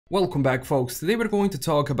Welcome back, folks. Today we're going to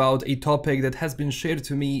talk about a topic that has been shared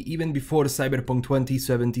to me even before Cyberpunk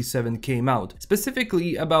 2077 came out,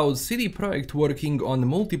 specifically about CD Projekt working on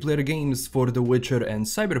multiplayer games for The Witcher and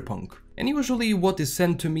Cyberpunk. And usually what is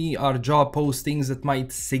sent to me are job postings that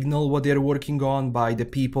might signal what they're working on by the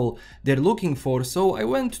people they're looking for, so I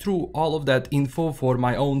went through all of that info for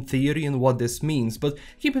my own theory and what this means, but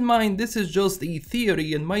keep in mind this is just a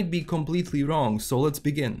theory and might be completely wrong, so let's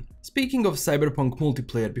begin. Speaking of Cyberpunk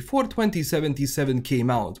multiplayer, before 2077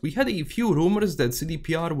 came out, we had a few rumors that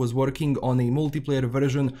CDPR was working on a multiplayer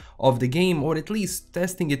version of the game, or at least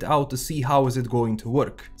testing it out to see how is it going to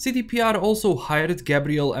work. CDPR also hired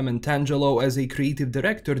Gabriel Amantangelo as a creative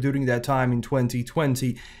director during that time in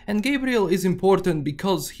 2020, and Gabriel is important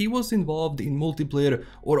because he was involved in multiplayer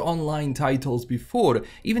or online titles before,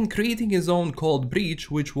 even creating his own called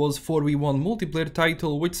Breach, which was 4v1 multiplayer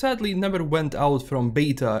title which sadly never went out from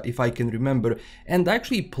beta if I can remember, and I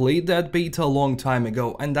actually played that beta a long time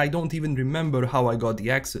ago and I don't even remember how I got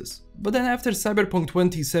the access. But then after Cyberpunk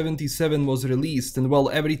 2077 was released and well,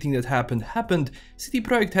 everything that happened, CD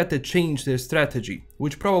Projekt had to change their strategy,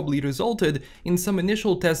 which probably resulted in some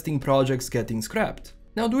initial testing projects getting scrapped.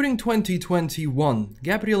 Now during 2021,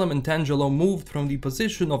 Gabriel Amantangelo moved from the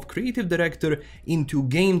position of creative director into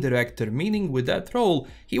game director, meaning with that role,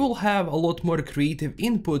 he will have a lot more creative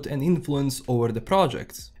input and influence over the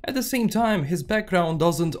projects. At the same time, his background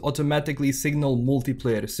doesn't automatically signal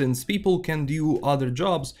multiplayer, since people can do other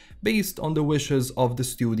jobs based on the wishes of the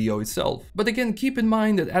studio itself. But again, keep in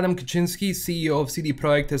mind that Adam Kaczynski, CEO of CD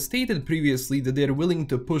Projekt, has stated previously that they're willing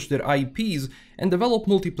to push their IPs and develop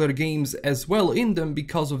multiplayer games as well in them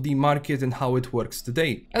because of the market and how it works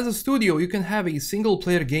today. As a studio, you can have a single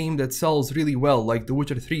player game that sells really well, like The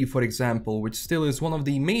Witcher 3 for example, which still is one of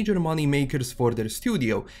the major money makers for their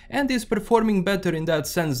studio, and is performing better in that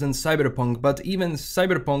sense than Cyberpunk, but even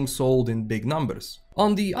Cyberpunk sold in big numbers.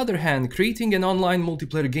 On the other hand, creating an online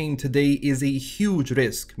multiplayer game today is a huge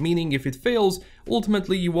risk, meaning if it fails,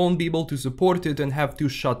 ultimately you won't be able to support it and have to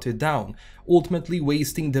shut it down, ultimately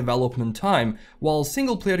wasting development time, while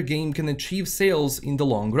single player game can achieve sales in the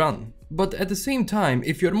long run. But at the same time,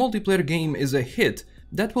 if your multiplayer game is a hit,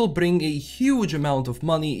 that will bring a huge amount of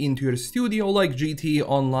money into your studio like GTA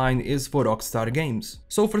Online is for Rockstar Games.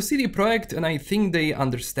 So for CD Projekt, and I think they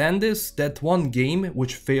understand this, that one game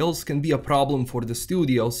which fails can be a problem for the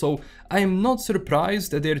studio, so I am not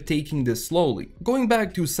surprised that they're taking this slowly. Going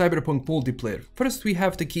back to Cyberpunk multiplayer, first we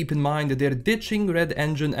have to keep in mind that they're ditching Red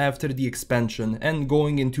Engine after the expansion and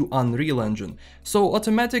going into Unreal Engine, so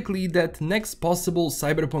automatically that next possible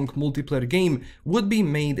Cyberpunk multiplayer game would be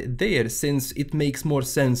made there, since it makes more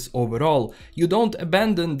sense overall. You don't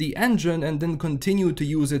abandon the engine and then continue to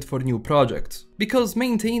use it for new projects, because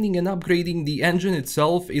maintaining and upgrading the engine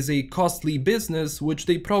itself is a costly business which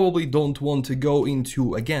they probably don't want to go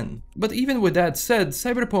into again. But even with that said,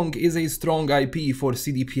 Cyberpunk is a strong IP for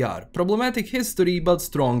CDPR, problematic history but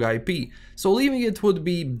strong IP, so leaving it would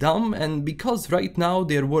be dumb, and because right now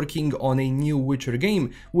they're working on a new Witcher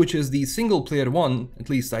game, which is the single player one, at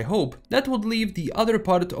least I hope, that would leave the other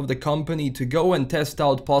part of the company to go and test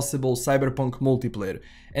out possible Cyberpunk multiplayer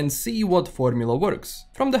and see what formula works.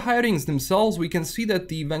 From the hirings themselves, we can see that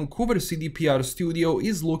the Vancouver CDPR studio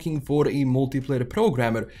is looking for a multiplayer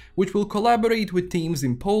programmer, which will collaborate with teams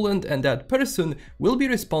in Poland, and that person will be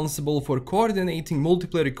responsible for coordinating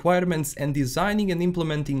multiplayer requirements and designing and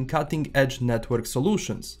implementing cutting-edge network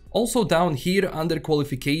solutions. Also down here under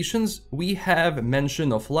qualifications, we have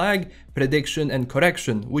mention of lag, prediction and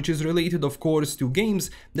correction, which is related of course to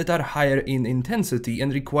games that are higher in intensity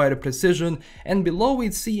and require precision, and below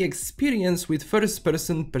we see experience with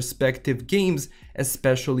first-person perspective games,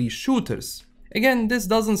 especially shooters. Again, this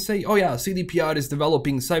doesn't say, oh yeah, CDPR is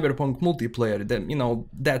developing Cyberpunk multiplayer,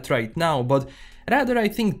 that right now, but rather I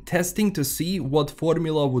think testing to see what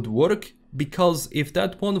formula would work, because if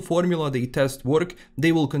that one formula they test work,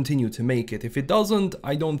 they will continue to make it. If it doesn't,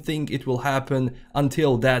 I don't think it will happen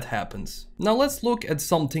until that happens. Now let's look at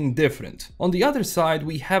something different. On the other side,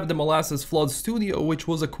 we have the Molasses Flood studio, which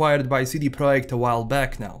was acquired by CD Projekt a while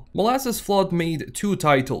back now. Molasses Flood made two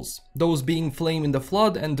titles, those being Flame in the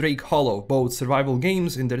Flood and Drake Hollow, both survival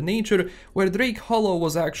games in their nature, where Drake Hollow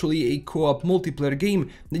was actually a co-op multiplayer game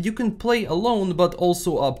that you can play alone but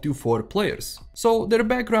also up to 4 players. So their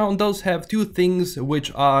background does have two things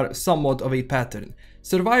which are somewhat of a pattern: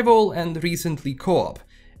 survival and recently co-op.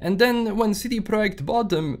 And then when CD Projekt bought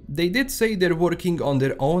them, they did say they're working on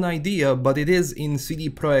their own idea, but it is in CD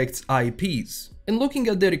Projekt's IPs. And looking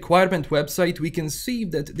at the requirement website, we can see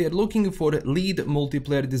that they're looking for lead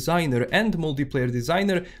multiplayer designer and multiplayer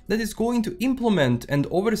designer that is going to implement and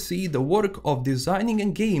oversee the work of designing a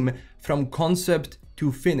game from concept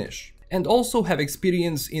to finish. And also have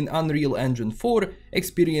experience in Unreal Engine 4,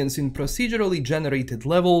 experience in procedurally generated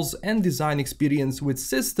levels, and design experience with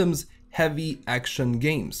systems-heavy action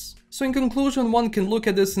games. So in conclusion, one can look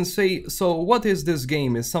at this and say, so what is this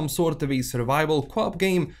game? Is some sort of a survival co-op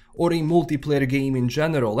game or a multiplayer game in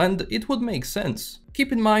general? And it would make sense.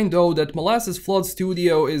 Keep in mind though that Molasses Flood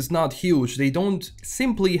Studio is not huge. They don't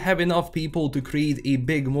simply have enough people to create a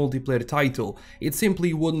big multiplayer title. It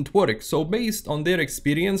simply wouldn't work. So based on their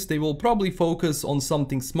experience, they will probably focus on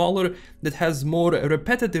something smaller that has more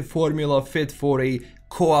repetitive formula fit for a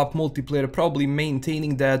co-op multiplayer, probably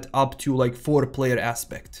maintaining that up to like 4-player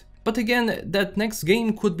aspect. But again, that next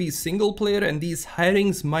game could be single player and these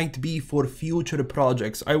hirings might be for future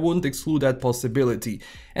projects. I wouldn't exclude that possibility.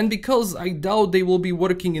 And because I doubt they will be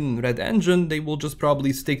working in Red Engine, they will just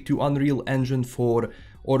probably stick to Unreal Engine 4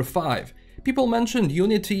 or 5. People mentioned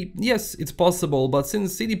Unity. Yes, it's possible, but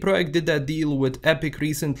since CD Projekt did that deal with Epic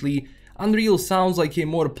recently, Unreal sounds like a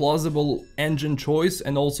more plausible engine choice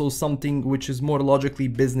and also something which is more logically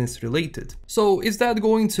business related. So is that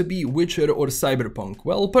going to be Witcher or Cyberpunk?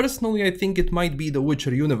 Well, personally I think it might be the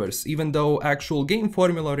Witcher universe, even though actual game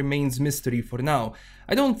formula remains mystery for now.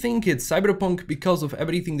 I don't think it's Cyberpunk because of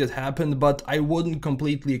everything that happened, but I wouldn't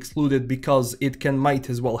completely exclude it because it might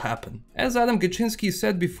as well happen. As Adam Kaczynski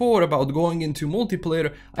said before about going into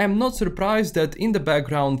multiplayer, I am not surprised that in the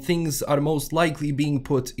background things are most likely being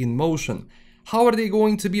put in motion. How are they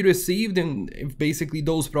going to be received and if basically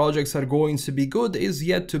those projects are going to be good is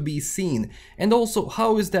yet to be seen. And also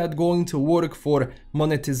how is that going to work for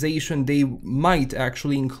monetization they might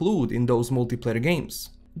actually include in those multiplayer games.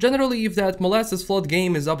 Generally, if that Molasses Flood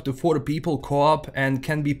game is up to 4 people co-op and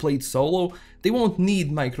can be played solo, they won't need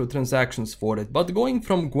microtransactions for it, but going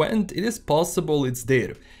from Gwent, it is possible it's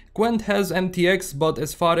there. Gwent has MTX, but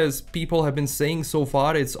as far as people have been saying so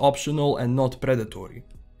far, it's optional and not predatory.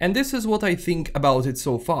 And this is what I think about it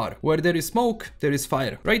so far. Where there is smoke, there is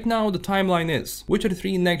fire. Right now the timeline is Witcher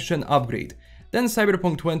 3 next gen upgrade, then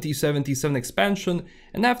Cyberpunk 2077 expansion,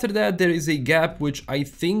 and after that there is a gap which I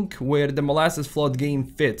think where the Molasses Flood game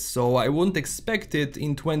fits, so I wouldn't expect it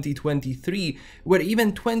in 2023, where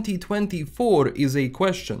even 2024 is a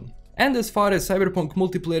question. And as far as Cyberpunk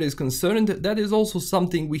multiplayer is concerned, that is also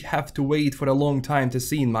something we have to wait for a long time to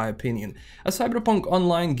see in my opinion. A Cyberpunk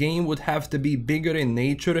online game would have to be bigger in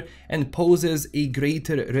nature and poses a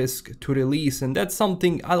greater risk to release, and that's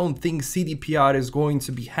something I don't think CDPR is going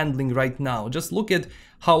to be handling right now. Just look at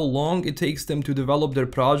how long it takes them to develop their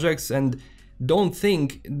projects and don't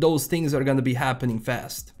think those things are gonna be happening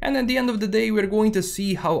fast. And at the end of the day, we're going to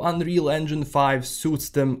see how Unreal Engine 5 suits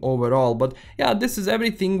them overall. But yeah, this is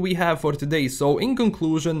everything we have for today. So in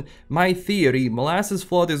conclusion, my theory, Molasses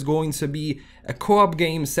Flood is going to be a co-op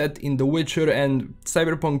game set in The Witcher, and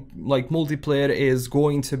Cyberpunk like multiplayer is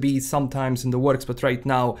going to be sometimes in the works, but right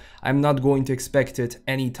now I'm not going to expect it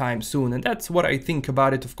anytime soon. And that's what I think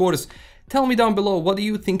about it. Of course, tell me down below what do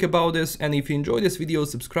you think about this, and if you enjoyed this video,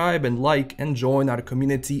 subscribe and like and join our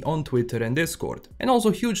community on Twitter and Discord. And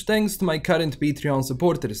also huge thanks to my current Patreon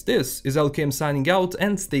supporters. This is LKM signing out,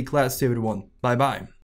 and stay classy everyone. Bye bye.